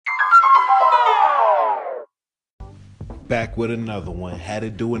Back with another one. Had to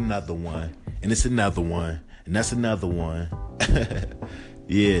do another one. And it's another one. And that's another one.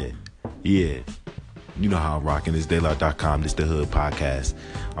 Yeah. You know how I'm rocking. This DayLoud.com. This the Hood Podcast.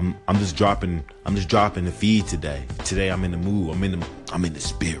 I'm just dropping the feed today. Today I'm in the mood. I'm in the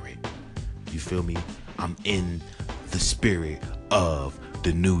spirit. You feel me? I'm in the spirit of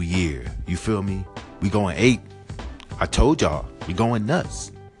the new year. You feel me? We going 8. I told y'all, we going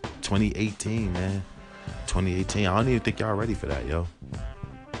nuts. 2018, man. 2018. I don't even think y'all ready for that, yo.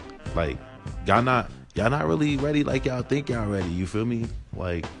 Like, y'all not really ready like y'all think y'all ready. You feel me?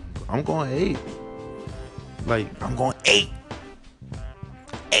 Like, I'm going 8. Like, I'm going 8.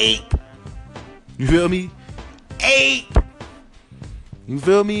 8. You feel me? 8. You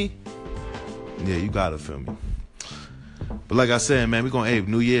feel me? Yeah, you gotta feel me. But like I said, man, we going 8.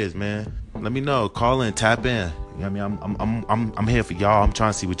 New Year's, man. Let me know. Call in, tap in. You know what I mean? I'm here for y'all. I'm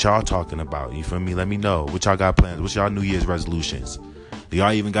trying to see what y'all talking about. You feel me? Let me know what y'all got plans. What's y'all New Year's resolutions? Do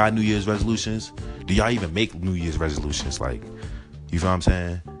y'all even got New Year's resolutions? Do y'all even make New Year's resolutions? Like, you feel what I'm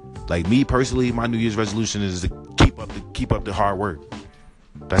saying? Like, me personally, my New Year's resolution is to keep up the hard work.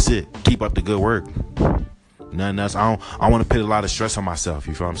 That's it. Keep up the good work. Nothing else. I don't want to put a lot of stress on myself.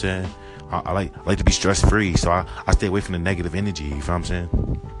 You feel what I'm saying? I like to be stress free, so I stay away from the negative energy. You feel what I'm saying?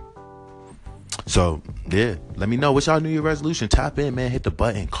 So, yeah, let me know. What's y'all New Year resolution? Tap in, man. Hit the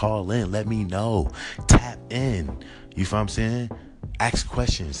button. Call in. Let me know. Tap in. You feel what I'm saying? Ask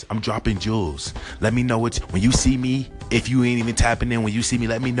questions. I'm dropping jewels. Let me know when you see me. If you ain't even tapping in, when you see me,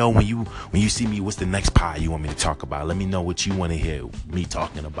 let me know when you see me. What's the next pie you want me to talk about? Let me know what you want to hear me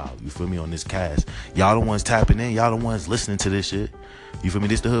talking about. You feel me on this cast? Y'all the ones tapping in. Y'all the ones listening to this shit. You feel me?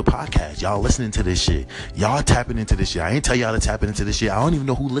 This the Hood Podcast. Y'all listening to this shit. Y'all tapping into this shit. I ain't tell y'all to tap into this shit. I don't even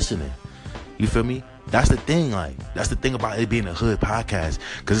know who listening. You feel me? That's the thing. Like, that's the thing about it being a Hood Podcast,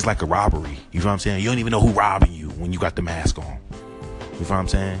 because it's like a robbery. You feel what I'm saying? You don't even know who robbing you when you got the mask on. You feel what I'm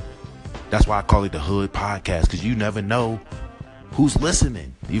saying? That's why I call it the Hood Podcast, because you never know who's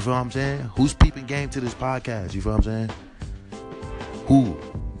listening. You feel what I'm saying? Who's peeping game to this podcast? You feel what I'm saying? Who? You know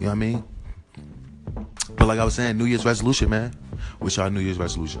what I mean? But like I was saying, New Year's resolution, man. What's y'all New Year's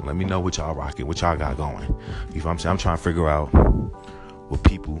resolution? Let me know what y'all rocking, what y'all got going. You feel what I'm saying? I'm trying to figure out what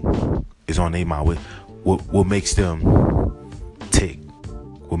people is on their mind. What makes them tick?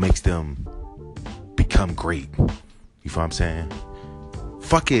 What makes them become great? You feel what I'm saying?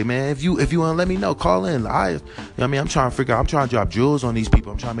 Fuck it, man. If you want to let me know, call in. You know what I mean? I'm trying to drop jewels on these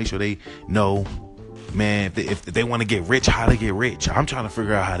people. I'm trying to make sure they know, man, if they want to get rich, how to get rich. I'm trying to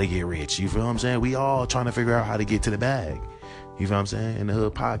figure out how to get rich. You feel what I'm saying? We all trying to figure out how to get to the bag. You feel what I'm saying? In the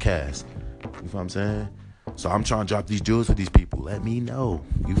Hood Podcast. You feel what I'm saying? So I'm trying to drop these jewels for these people. Let me know.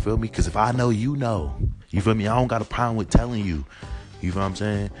 You feel me? Because if I know, you know. You feel me? I don't got a problem with telling you. You feel what I'm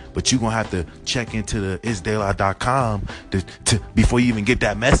saying? But you going to have to check into the itsdaylight.com to before you even get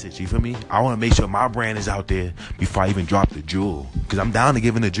that message. You feel me? I want to make sure my brand is out there before I even drop the jewel. Because I'm down to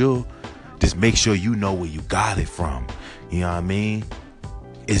giving the jewel. Just make sure you know where you got it from. You know what I mean?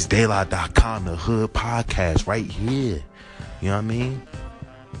 It's daylight.com, the Hood Podcast, right here. You know what I mean?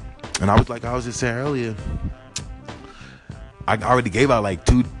 And I was just saying earlier, I already gave out like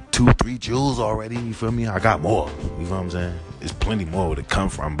 3 jewels already. You feel me? I got more. You feel what I'm saying? There's plenty more to come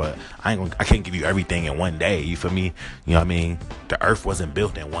from, but I can't give you everything in one day. You feel me? You know what I mean? The earth wasn't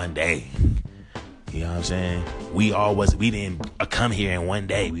built in one day. You know what I'm saying? We didn't come here in one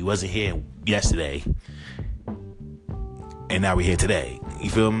day. We wasn't here yesterday, and now we're here today.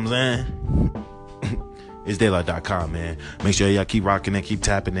 You feel what I'm saying? It's daylight.com, man. Make sure y'all keep rocking and keep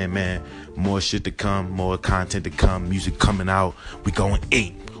tapping in, man. More shit to come, more content to come, music coming out. We going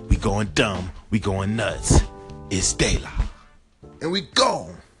 8. We going dumb. We going nuts. It's daylight. And we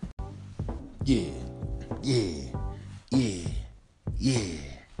gone. Yeah.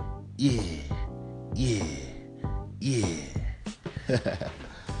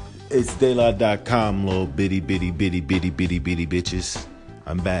 It's daylight.com, little bitty bitches.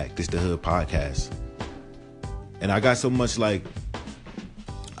 I'm back. This the Hood Podcast. And I got so much, like,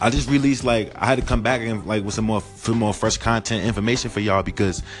 I just released, like, I had to come back and, like, with some more fresh content information for y'all,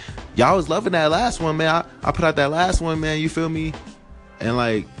 because y'all was loving that last one, man. I put out that last one, man. You feel me? And,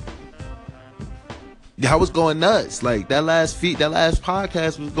 like, y'all was going nuts. Like, that last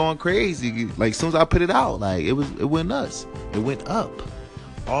podcast was going crazy. Like, as soon as I put it out, like, it went nuts. It went up.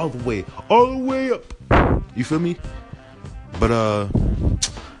 All the way up. You feel me? But,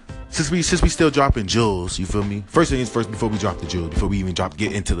 Since we still dropping jewels, you feel me? First things first, before we drop the jewels, before we even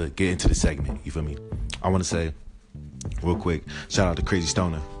get into the segment, you feel me? I want to say, real quick, shout out to Crazy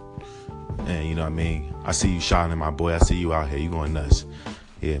Stoner. And you know what I mean? I see you shining, my boy. I see you out here. You going nuts.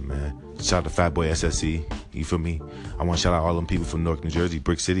 Yeah, man. Shout out to Fatboy SSE. You feel me? I want to shout out all them people from Newark, New Jersey,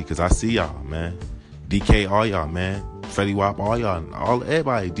 Brick City, because I see y'all, man. DK, all y'all, man. Fetty Wap, all y'all.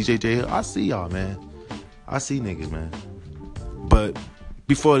 Everybody. DJ J Hill, I see y'all, man. I see niggas, man. But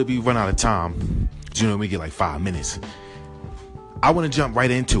before we run out of time, you know, we get like 5 minutes. I want to jump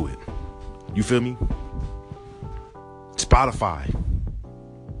right into it. You feel me? Spotify.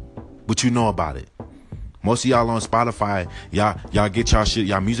 What you know about it? Most of y'all on Spotify, y'all get y'all shit,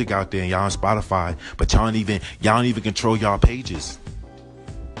 y'all music out there, and y'all on Spotify, but y'all don't even control y'all pages.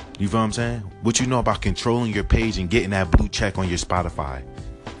 You feel what I'm saying? What you know about controlling your page and getting that blue check on your Spotify?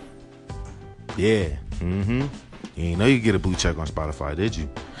 Yeah. You ain't know you get a blue check on Spotify, did you?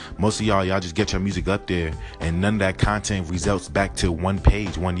 Most of y'all just get your music up there, and none of that content results back to one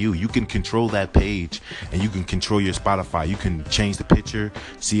page, one you. You can control that page, and you can control your Spotify. You can change the picture,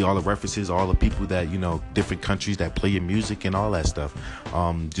 see all the references, all the people that, you know, different countries that play your music and all that stuff.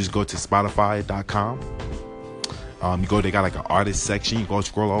 Just go to Spotify.com. They got like an artist section. You go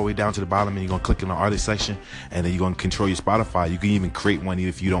scroll all the way down to the bottom, and you're gonna click on the artist section, and then you're gonna control your Spotify. You can even create one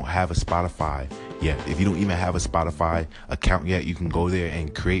if you don't have a Spotify yet. If you don't even have a Spotify account yet, you can go there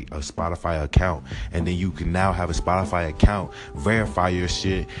and create a Spotify account, and then you can now have a Spotify account, verify your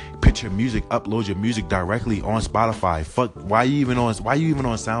shit, put your music, upload your music directly on Spotify. Fuck, why you even on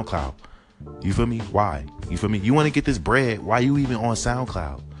SoundCloud? You feel me? Why? You feel me? You want to get this bread? Why you even on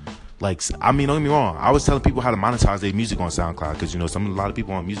SoundCloud? Like, I mean, don't get me wrong. I was telling people how to monetize their music on SoundCloud, because, you know, a lot of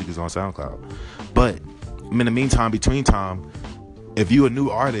people on music is on SoundCloud. But in the meantime, between time, if you a new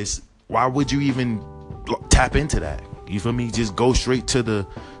artist, why would you even tap into that? You feel me? Just go straight to the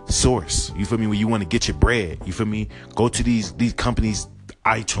source. You feel me? When you want to get your bread, you feel me? Go to these companies,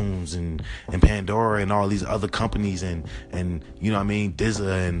 iTunes and Pandora and all these other companies, and you know what I mean,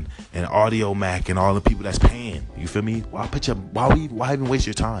 Dizza and Audio Mac and all the people that's paying. You feel me? Why even waste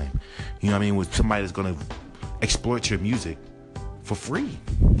your time? You know what I mean, with somebody that's gonna exploit your music for free.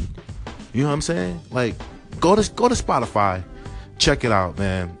 You know what I'm saying? Like, go to Spotify. Check it out,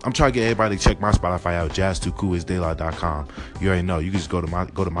 man. I'm trying to get everybody to check my Spotify out. Jazz2Cool.com. You already know. You can just go to my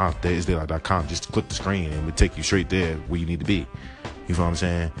isdaylight.com. Just click the screen and it'll take you straight there where you need to be. You feel what I'm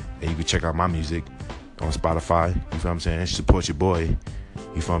saying? And you can check out my music on Spotify. You feel what I'm saying? Support your boy.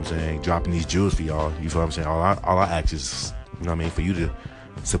 You feel what I'm saying? Dropping these jewels for y'all. You feel what I'm saying? All I ask is, you know what I mean, for you to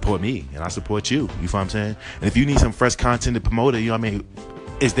support me, and I support you. You feel what I'm saying? And if you need some fresh content to promote it, you know what I mean?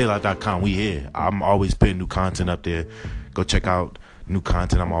 Isdaylight.com. We here. I'm always putting new content up there. Go check out new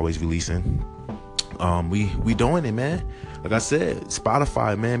content I'm always releasing. We doing it, man. Like I said,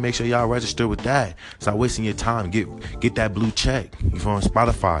 Spotify, man. Make sure y'all register with that. Stop wasting your time. Get that blue check. You feel on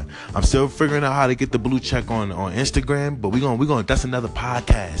Spotify. I'm still figuring out how to get the blue check on Instagram, but we gonna that's another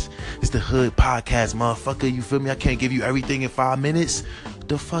podcast. It's the Hood Podcast, motherfucker. You feel me? I can't give you everything in 5 minutes. What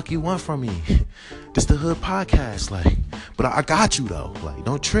the fuck you want from me? This the Hood Podcast, like. But I got you though. Like,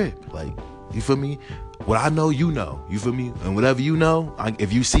 don't trip. Like, you feel me? What I know, you know. You feel me? And whatever you know,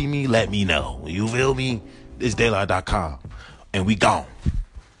 if you see me, let me know. You feel me? It's daylight.com. And we gone.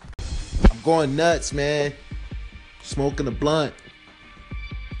 I'm going nuts, man. Smoking a blunt.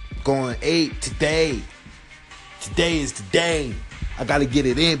 Going 8 today. Today is the day. I gotta get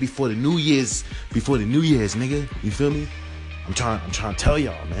it in before the New Year's, nigga. You feel me? I'm trying to tell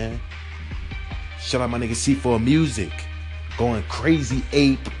y'all, man. Shout out my nigga C4 Music. Going crazy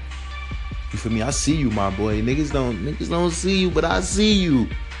ape. You feel me? I see you, my boy. Niggas don't see you, but I see you.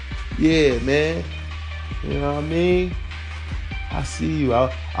 Yeah, man. You know what I mean? I see you. I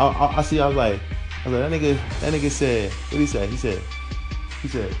see. I was like, that nigga said, what he said? He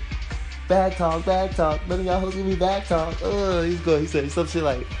said, bag talk. None of y'all hoes give me bag talk. He's good. He said some shit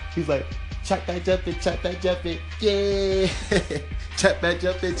like, he's like, chat that jumping, yeah. chat that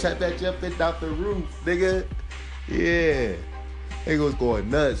jumping out the roof, nigga. Yeah. Nigga was going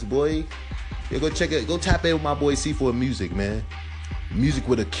nuts, boy. Yeah, go check it. Go tap in with my boy C4 Music, man. Music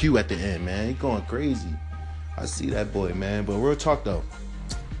with a Q at the end, man. He going crazy. I see that boy, man. But real talk, though.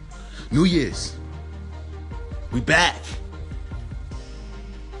 New Year's. We back.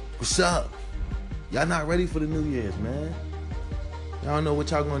 What's up? Y'all not ready for the New Year's, man. Y'all don't know what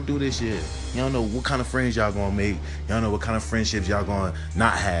y'all gonna do this year. Y'all don't know what kind of friends y'all gonna make. Y'all don't know what kind of friendships y'all gonna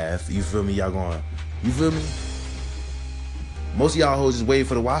not have. You feel me? You feel me? Most of y'all hoes just waiting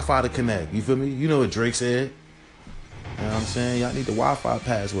for the Wi-Fi to connect. You feel me? You know what Drake said. You know what I'm saying? Y'all need the Wi-Fi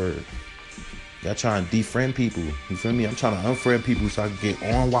password. Y'all trying to defriend people. You feel me? I'm trying to unfriend people so I can get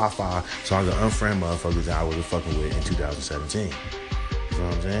on Wi-Fi so I can unfriend motherfuckers that I was fucking with in 2017. You know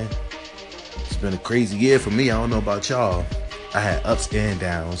what I'm saying? It's been a crazy year for me. I don't know about y'all. I had ups and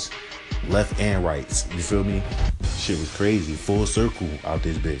downs, left and rights. You feel me? Shit shit was crazy. Full circle out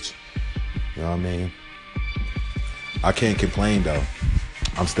this bitch. You know what I mean? I can't complain though.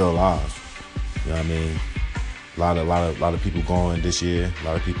 I'm still alive. You know what I mean? A lot of people going this year. A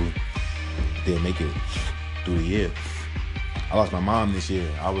lot of people didn't make it through the year. I lost my mom this year.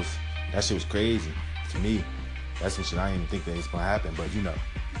 That shit was crazy to me. That's some shit I didn't even think that it's gonna happen. But you know,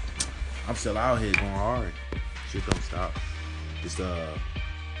 I'm still out here going hard. Shit don't stop.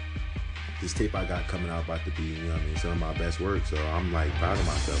 This tape I got coming out about to be, you know what I mean, some of my best work. So I'm like proud of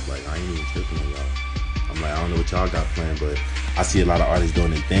myself. Like I ain't even tripping on y'all. I'm like, I don't know what y'all got planned, but I see a lot of artists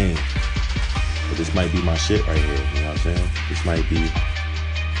doing their thing. But this might be my shit right here. You know what I'm saying? This might be.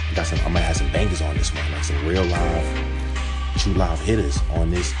 I might have some bangers on this one, like some real live, true live hitters on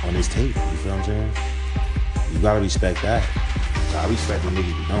this tape. You feel what I'm saying? You gotta respect that. I respect what niggas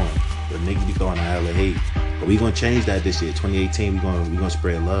be doing. But niggas be throwing a hella hate. But we gonna change that this year. 2018, we gonna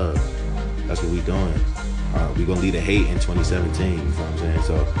spread love. That's what we doing. We gonna leave the hate in 2017. You feel what I'm saying?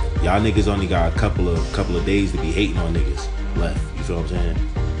 So y'all niggas only got a couple of days to be hating on niggas left. You feel what I'm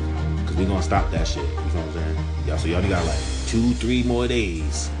saying? Cause we gonna stop that shit. You feel what I'm saying? So y'all only got like 2-3 more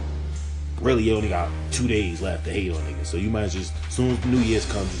days. Really, you only got 2 days left to hate on niggas. So you might as soon as New Year's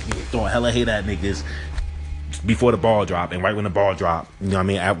comes, just be throwing hella hate at niggas before the ball drop. And right when the ball drop, you know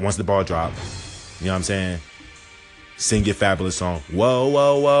what I mean? Once the ball drop, you know what I'm saying? Sing your fabulous song. Whoa,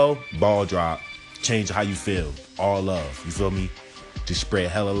 whoa, whoa. Ball drop. Change how you feel. All love. You feel me? Just spread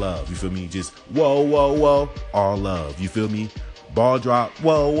hella love. You feel me? Just whoa, whoa, whoa. All love. You feel me? Ball drop.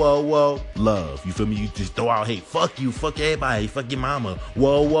 Whoa, whoa, whoa. Love. You feel me? You just throw out hate. Fuck you. Fuck everybody. Fuck your mama.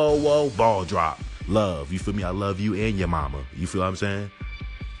 Whoa, whoa, whoa. Ball drop. Love. You feel me? I love you and your mama. You feel what I'm saying?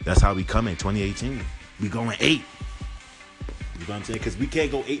 That's how we come in 2018. We going 8. You feel what I'm saying? Because we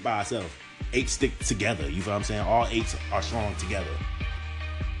can't go 8 by ourselves. 8 stick together. You feel what I'm saying? All 8s are strong together.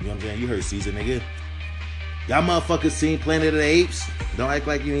 You know what I'm saying? You heard Caesar, nigga. Y'all motherfuckers seen Planet of the Apes? Don't act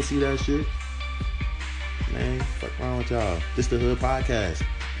like you ain't see that shit. Man, fuck wrong with y'all. This the Hood Podcast.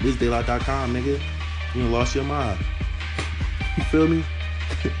 WizDaylight.com, nigga. You done lost your mind. You feel me?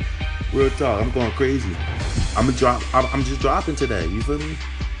 Real talk. I'm going crazy. I'm just dropping today. You feel me?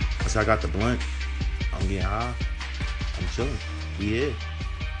 So I got the blunt. I'm getting high. I'm chilling. We here.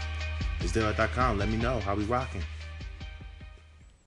 WizDaylight.com. Let me know how we rocking.